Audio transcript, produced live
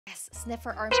Yes, sniff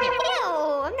her armpit. Ew,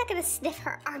 I'm not gonna sniff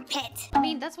her armpit. I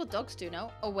mean, that's what dogs do, no?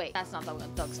 Oh, wait, that's not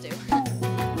what dogs do.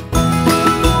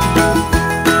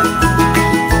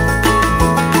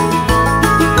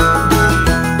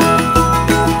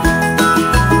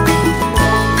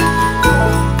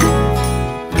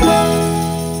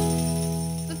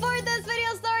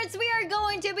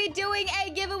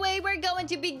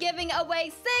 Giving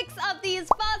away 6 of these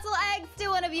fossil eggs to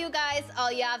one of you guys.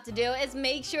 All you have to do is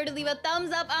make sure to leave a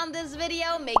thumbs up on this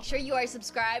video. Make sure you are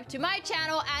subscribed to my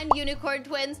channel and Unicorn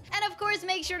Twins. And of course,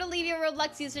 make sure to leave your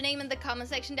Roblox username in the comment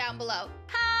section down below.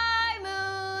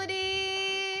 Hi,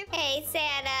 Moody! Hey,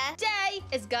 Santa. Today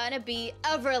is gonna be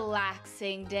a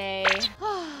relaxing day.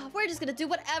 We're just gonna do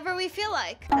whatever we feel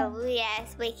like. Oh,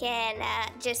 yes, we can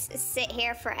just sit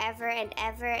here forever and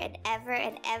ever and ever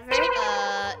and ever.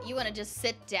 You wanna just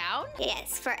sit down?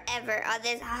 Yes, forever on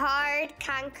this hard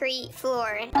concrete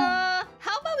floor.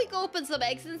 How about we go open some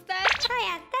eggs instead? Oh,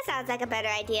 yeah, that sounds like a better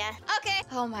idea. Okay.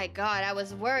 Oh my god, I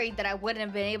was worried that I wouldn't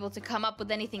have been able to come up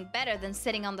with anything better than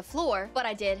sitting on the floor, but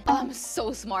I did. Oh, I'm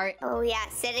so smart. Oh, yeah,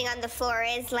 sitting on the floor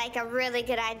is like a really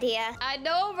good idea. I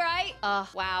know, right? Oh,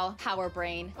 wow. Power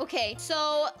brain. Okay,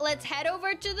 so let's head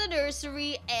over to the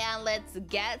nursery and let's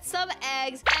get some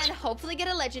eggs and hopefully get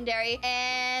a legendary,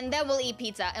 and then we'll eat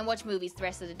pizza and watch movies the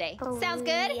rest of the day. Oh, sounds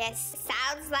good? Yes,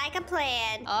 sounds like a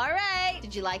plan. All right.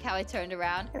 Did you like how I turned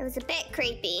around? It was a bit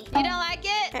creepy. You don't like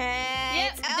it?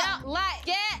 Yep. Don't like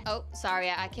it. Oh,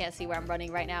 sorry. I can't see where I'm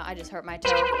running right now. I just hurt my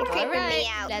toe. You're creeping me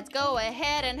out. Let's go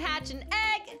ahead and hatch an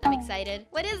egg. I'm excited.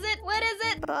 What is it? What is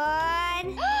it?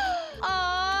 One.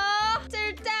 Aww,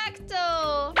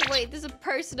 pterodactyl. Wait, there's a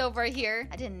person over here.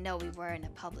 I didn't know we were in a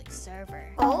public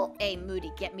server. Oh. Hey,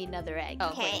 Moody, get me another egg. Oh,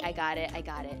 Okay. wait, I got it. I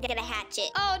got it. I'm gonna hatch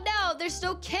it. Oh no, there's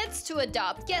no kids to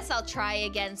adopt. Guess I'll try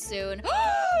again soon.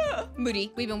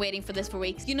 Moody, we've been waiting for this for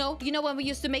weeks. You know when we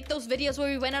used to make those videos where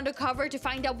we went undercover to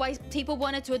find out why people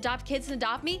wanted to adopt kids and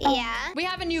adopt me? Yeah. We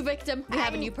have a new victim. We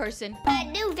have a new person.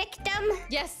 A new victim?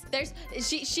 Yes,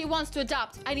 she wants to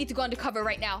adopt. I need to go undercover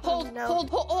right now. Hold no.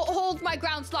 hold my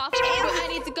ground sloth. I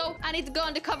need to go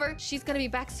undercover. She's gonna be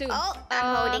back soon. Oh,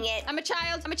 I'm holding it. I'm a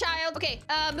child. Okay,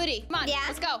 Moody, come on. Yeah.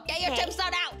 Let's go. Get your Okay. tip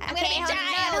slot out. I'm Okay, gonna be a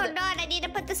child. hold on. I need to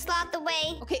put the sloth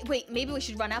away. Okay, wait, maybe we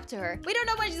should run up to her. We don't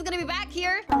know when she's gonna be back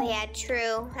here. Oh, yeah,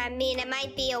 true. I mean, it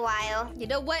might be a while. You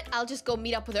know what? I'll just go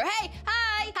meet up with her. Hey,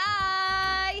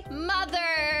 hi,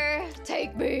 mother,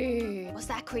 take me. Was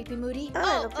that creepy, Moody? A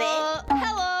little bit.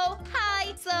 Hello,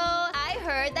 hi. So I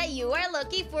heard that you are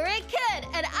looking for a kid,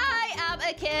 and I am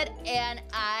a kid, and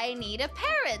I need a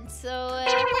parent. So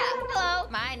yeah, hello.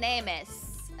 My name is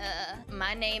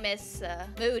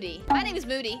Moody. My name is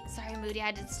Moody. Sorry, Moody.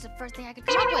 It's the first thing I could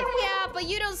come up with. Yeah, but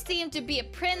you don't seem to be a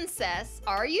princess,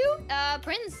 are you?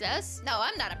 Princess? No,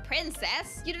 I'm not a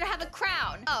princess. You don't have a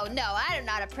crown. Oh, no, I'm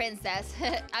not a princess.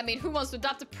 I mean, who wants to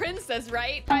adopt a princess,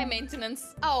 right? High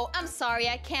maintenance. Oh, I'm sorry.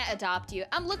 I can't adopt you.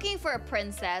 I'm looking for a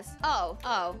princess. Oh,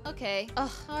 okay.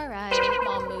 Oh, all right.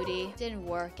 Mom, Moody. Didn't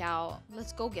work out.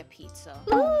 Let's go get pizza.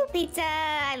 Ooh, pizza.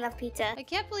 I love pizza. I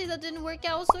can't believe that didn't work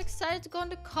out. I was so excited to go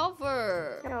undercover.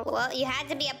 Oh, well, you had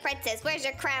to be a princess. Where's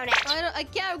your crown at? I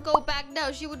can't go back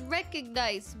now. She would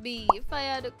recognize me if I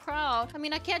had a crown. I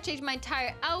mean, I can't change my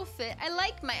entire outfit. I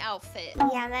like my outfit.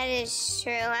 Yeah, that is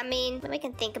true. I mean, we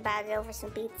can think about it over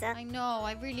some pizza. I know.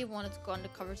 I really wanted to go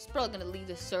undercover. She's probably gonna leave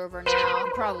the server now.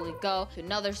 And probably go to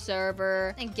another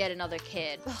server and get another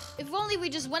kid. If only we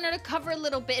just went undercover a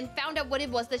little bit and found out what it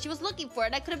was that she was looking for,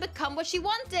 and I could have become what she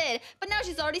wanted. But now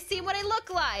she's already seen what I look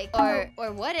like.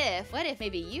 Or what if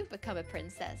maybe you become a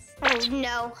princess? Oh,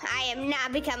 no. I am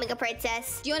not becoming a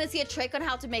princess. Do you want to see a trick on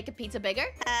how to make a pizza bigger?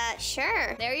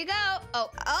 Sure. There you go.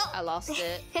 Oh, I lost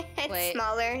it. It's Wait.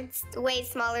 smaller. It's way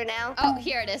smaller now. Oh,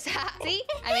 here it is. See?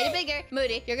 I made it bigger.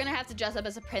 Moody, you're gonna have to dress up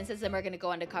as a princess and we're gonna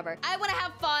go undercover. I wanna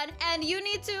have fun and you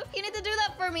need to do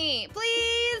that for me.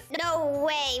 Please? No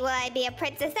way will I be a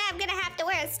princess. I'm gonna have to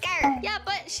wear a skirt. Yeah,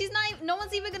 but she's not, no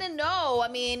one's even gonna know. I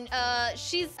mean,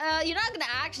 you're not gonna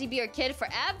actually be her kid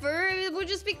forever. It would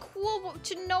just be cool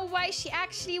to know why she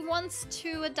actually wants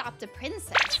to adopt a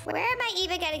princess. Where am I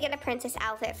even gonna get a princess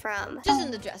outfit from? Just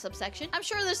in the dress-up section. I'm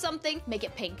sure there's something. Make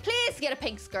it pink. Please get a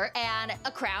pink skirt and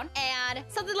a crown and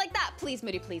something like that. Please,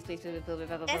 Moody, please. Does it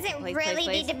really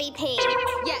need to be pink?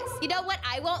 Yes. You know what?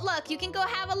 I won't look. You can go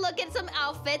have a look at some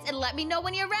outfits and let me know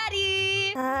when you're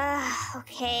ready.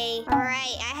 Okay. All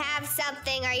right, I have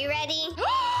something. Are you ready?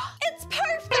 It's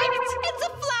perfect. It's a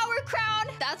flower crown.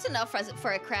 That's enough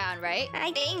for a crown, right?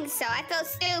 I think so. I feel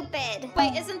stupid.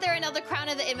 Wait, isn't there another crown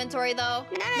in the inventory, though?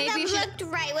 None of them looked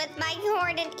right with my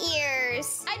horn and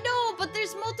ears. I know, but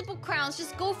there's multiple crowns.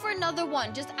 Just go for another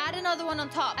one. Just add another one on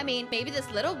top. I mean, maybe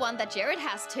this little one that Jared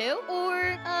has too.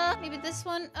 Or, maybe this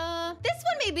one. This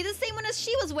one may be the same one as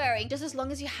she was wearing. Just as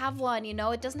long as you have one, you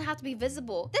know? It doesn't have to be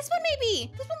visible. This one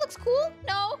maybe. This one looks cool.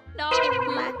 No.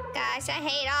 Oh my gosh, I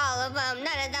hate all of them.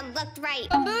 None of them looked right.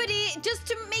 But Moody, just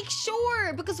to make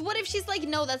sure. Because what if she's like,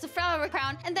 no, that's a flower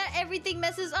crown. And that everything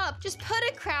messes up. Just put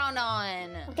a crown on.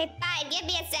 Okay, fine. Give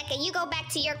me a second. You go back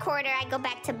to your corner. I go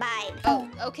back to mine. Oh,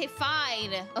 okay,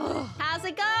 fine. Ugh. How's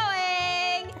it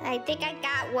going? I think I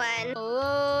got one.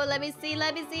 Oh, let me see.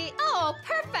 Oh,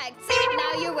 perfect. See,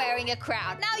 now you're wearing a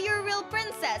crown. Now you're a real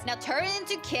princess. Now turn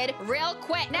into kid real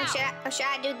quick. Now. Or should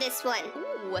I do this one?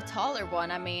 Ooh, a taller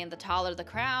one. I mean, the taller the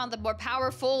crown, the more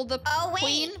powerful the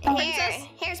queen, here. princess.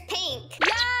 Here's pink.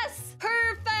 Yes!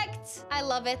 Perfect! I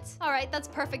love it. All right, that's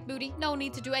perfect, Moody. No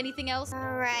need to do anything else. All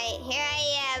right, here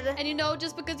I am. And you know,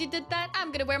 just because you did that,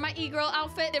 I'm gonna wear my e-girl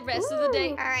outfit the rest of the day.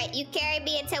 All right, you carry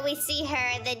me until we see her,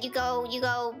 and then you go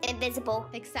invisible.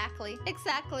 Exactly.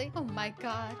 Oh my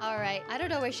god. All right, I don't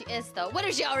know where she is though. What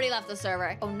if she already left the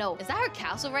server? Oh no, is that her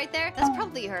castle right there? That's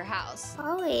probably her house.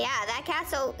 Oh yeah, that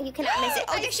castle, you cannot miss it.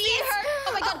 Oh, I there she see is. her.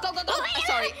 Oh my god, go. I'm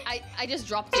sorry. I just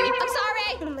dropped you. I'm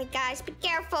sorry. Oh my gosh, be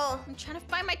careful. I'm trying to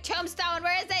find my tombstone.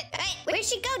 Where is it? Hey, where'd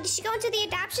she go? Did she go into the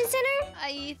adoption center?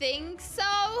 I think so.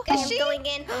 Okay, Is she? I'm going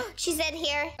in. She's in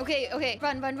here. Okay.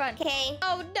 Run. Okay.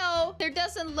 Oh no, there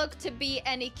doesn't look to be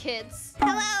any kids.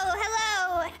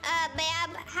 Hello.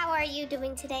 Ma'am, how are you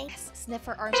doing today? Yes, sniff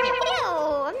her armpit.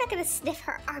 No, I'm not gonna sniff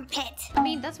her armpit. I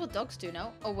mean, that's what dogs do,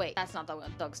 no? Oh wait, that's not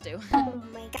what dogs do. Oh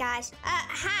my gosh.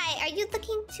 Hi, are you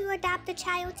looking to adopt a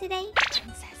child today?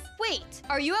 Princess. Wait,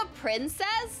 are you a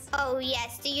princess? Oh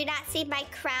yes, do you not see my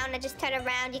crown? I just turn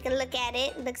around, you can look at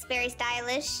it. It looks very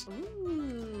stylish.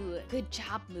 Ooh, good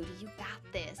job, Moody. You got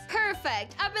this.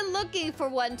 Perfect. I've been looking for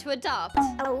one to adopt.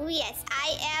 Oh yes,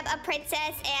 I am a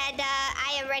princess and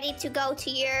I am ready to go to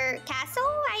your castle.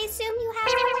 I assume you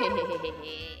have one?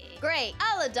 Great,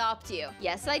 I'll adopt you.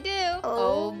 Yes, I do.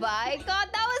 Oh. Oh my god,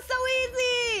 that was so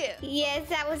easy. Yes,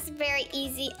 that was very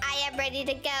easy. I am ready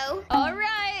to go. All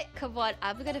right, come on.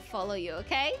 I'm gonna follow you,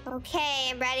 okay? Okay,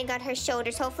 I'm riding on her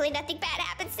shoulders. Hopefully nothing bad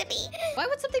happens to me. Why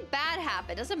would something bad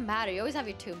happen? Doesn't matter. You always have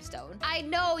your tombstone. I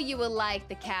know you will like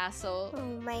the castle. Oh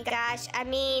my gosh. I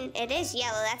mean, it is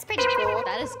yellow. That's pretty cool.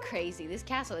 That is crazy. This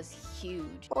castle is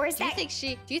huge. Or is Do you that...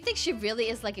 think she really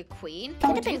is like a queen?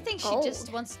 Could Or have do you been think gold. she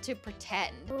just wants to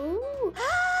pretend? Ooh.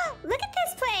 Look at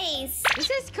this place. This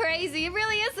is crazy. It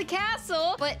really is a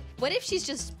castle. But what if she's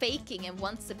just faking and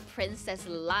wants a princess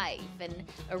life and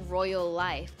a royal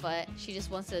life, but she just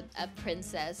wants a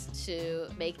princess to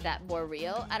make that more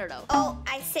real? I don't know. Oh,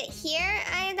 I sit here?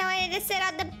 I know I need to sit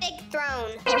on the big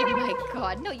throne. Oh my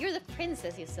god. No, you're the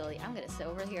princess, you silly. I'm gonna sit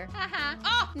over here. Haha.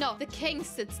 Oh, no. The king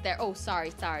sits there. Oh,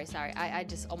 sorry.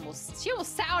 She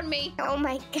almost sat on me. Oh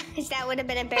my gosh, that would have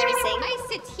been embarrassing. I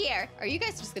sit here. Are you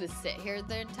guys just gonna sit here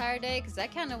the entire day? Because I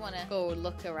kind of want to go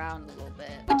look around a little bit.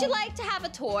 Would you like to have a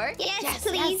tour? Yes,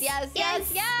 please. Yes.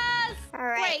 All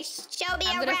right, Great. show me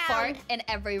I'm around. gonna fart in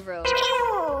every room.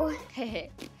 Ew.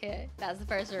 That's the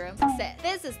first room. Sit.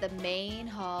 This is the main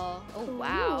hall. Oh,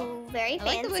 wow. Ooh, very I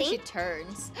like the way she fancy.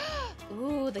 turns.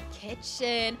 Ooh, the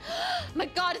kitchen. My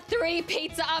god, 3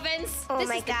 pizza ovens. Oh this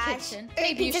my is the gosh. kitchen. 3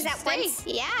 Maybe you pizzas should at stay. once.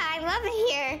 Yeah, I love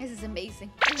it here. This is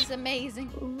amazing. This is amazing.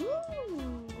 Ooh.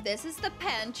 This is the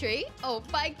pantry. Oh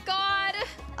my god.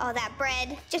 Oh, that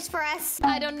bread. Just for us.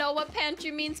 I don't know what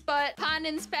pantry means, but pan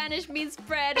in Spanish means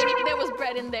bread. And there was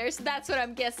bread in there, so that's what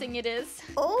I'm guessing it is.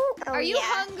 Oh, Are you yeah.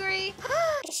 hungry?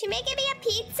 Is she making me a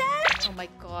pizza? Oh my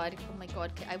god. Oh my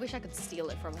god. I wish I could steal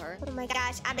it from her. Oh my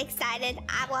gosh, I'm excited.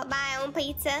 I want my own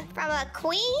pizza from a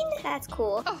queen. That's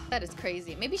cool. Oh, that is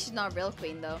crazy. Maybe she's not a real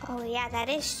queen, though. Oh yeah, that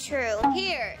is true.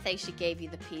 Here. Say she gave you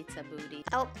the pizza, Moody.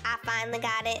 Oh, I finally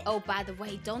got it. Oh, by the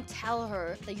way, don't tell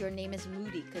her that your name is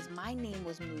Moody, because my name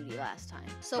was Moody last time.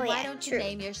 So Oh, why yeah, don't you true.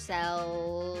 name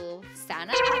yourself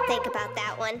Santa? I'll think about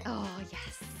that one. Oh,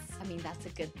 yes. I mean, that's a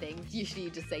good thing. Usually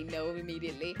you just say no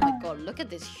immediately. Oh my god, look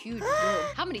at this huge room.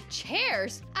 How many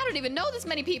chairs? I don't even know this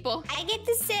many people. I get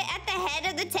to sit at the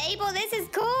head of the table. This is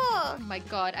cool. Oh my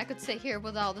god, I could sit here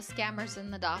with all the scammers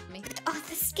and adopt me. Oh,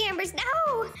 the scammers.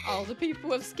 No. All the people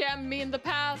who have scammed me in the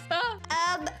past.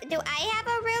 Ah. Do I have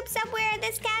a room somewhere in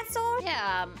this castle?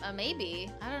 Yeah,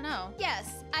 maybe. I don't know.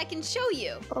 Yes, I can show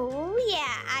you. Oh,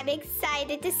 yeah. I'm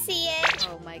excited to see it.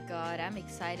 Oh my god, I'm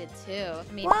excited too.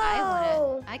 I mean,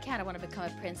 Whoa. I can't kind of want to become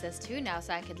a princess too now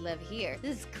so I could live here.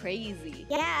 This is crazy.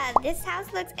 Yeah, this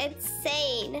house looks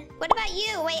insane. What about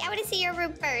you? Wait, I want to see your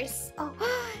room first. Oh,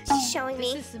 she's showing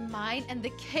me. This is mine and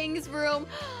the king's room.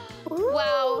 Ooh.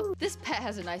 Wow, this pet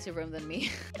has a nicer room than me.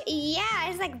 Yeah,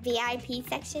 it's like VIP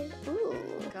section. Ooh.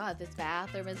 God, this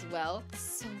bathroom as well.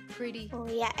 So pretty. Oh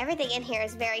yeah, everything in here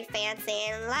is very fancy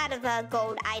and a lot of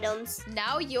gold items.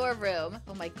 Now your room.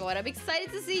 Oh my god, I'm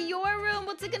excited to see your room.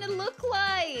 What's it gonna look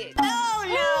like? Oh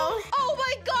no. Oh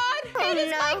my god, Oh, it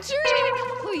is no. my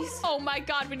dream. Please. Oh my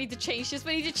god, we need to change this.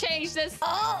 We need to change this.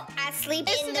 Oh, I sleep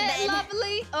in Isn't the bed. it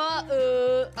lovely?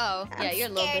 Oh, I'm yeah, your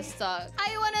little bit scared. sucks.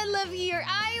 I want to live here.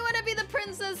 I want to be the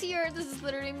princess here. This is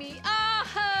literally me.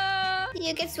 Ah.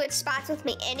 You can switch spots with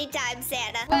me anytime,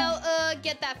 Santa. Well,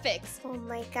 get that fixed. Oh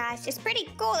my gosh, it's pretty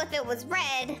cool if it was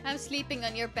red. I'm sleeping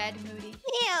on your bed, Moody.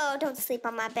 Ew, don't sleep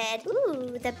on my bed.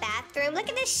 Ooh, the bathroom. Look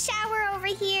at this shower over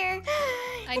here.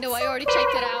 I know, It's I so already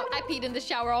checked it out. I peed in the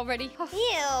shower already.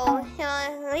 Ew.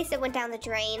 At least it went down the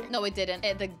drain. No, it didn't.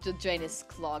 The drain is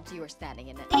clogged. You were standing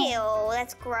in it. Ew,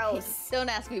 that's gross. Don't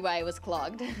ask me why it was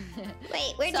clogged.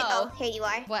 Wait, where'd you So- go? Here you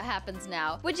are. What happens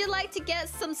now? Would you like to get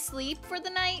some sleep for the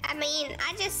night? I mean,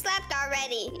 I just slept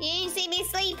already. You didn't see me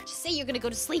sleep? Just say you're gonna go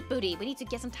to sleep, Booty. We need to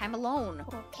get some time alone.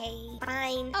 Okay,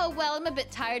 fine. Oh, well, I'm a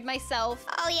bit tired myself.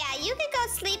 Oh yeah, you can go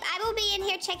sleep. I will be in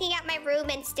here checking out my room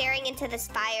and staring into this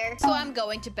fire. So I'm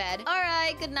going to bed. All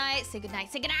right, good night. Say good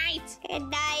night. Say good night. Good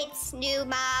night, Snoo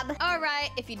Mob. All right,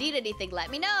 if you need anything, let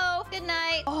me know. Good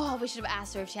night. Oh, we should have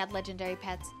asked her if she had legendary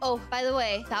pets. Oh, by the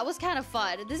way, that was kind of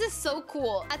fun. This is so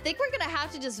cool. I think we're gonna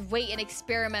have to just wait and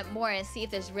experiment more and see if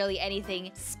there's really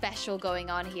anything special going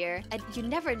on here. And you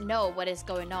never know what is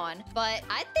going on. But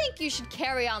I think you should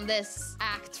carry on this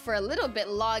act for a little bit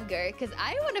longer because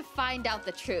I want to find out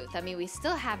the truth. I mean, we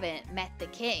still haven't met the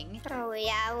king. Oh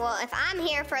yeah, well if I'm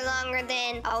here for longer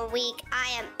than a week, I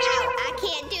am out. I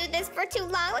can't do this for too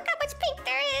long. Look how much pink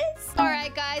there is. All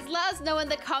right, guys, let us know in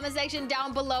the comment section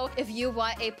down below if you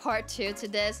want a part 2 to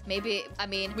this. Maybe, I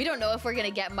mean, we don't know if we're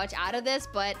gonna get much out of this,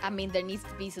 but I mean, there needs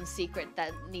to be some secret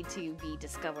that need to be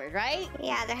discovered, right?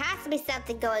 Yeah, there has to be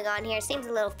something going on here. Seems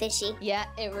a little fishy. Yeah,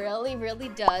 it really, really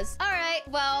does. All right,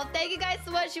 well, thank you guys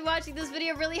so much for watching this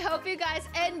video. Really hope you guys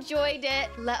enjoyed it.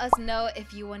 Let us know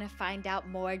if you want to find out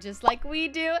more just like we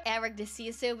do. And we're going to see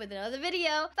you soon with another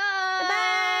video. Bye!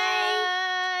 Bye!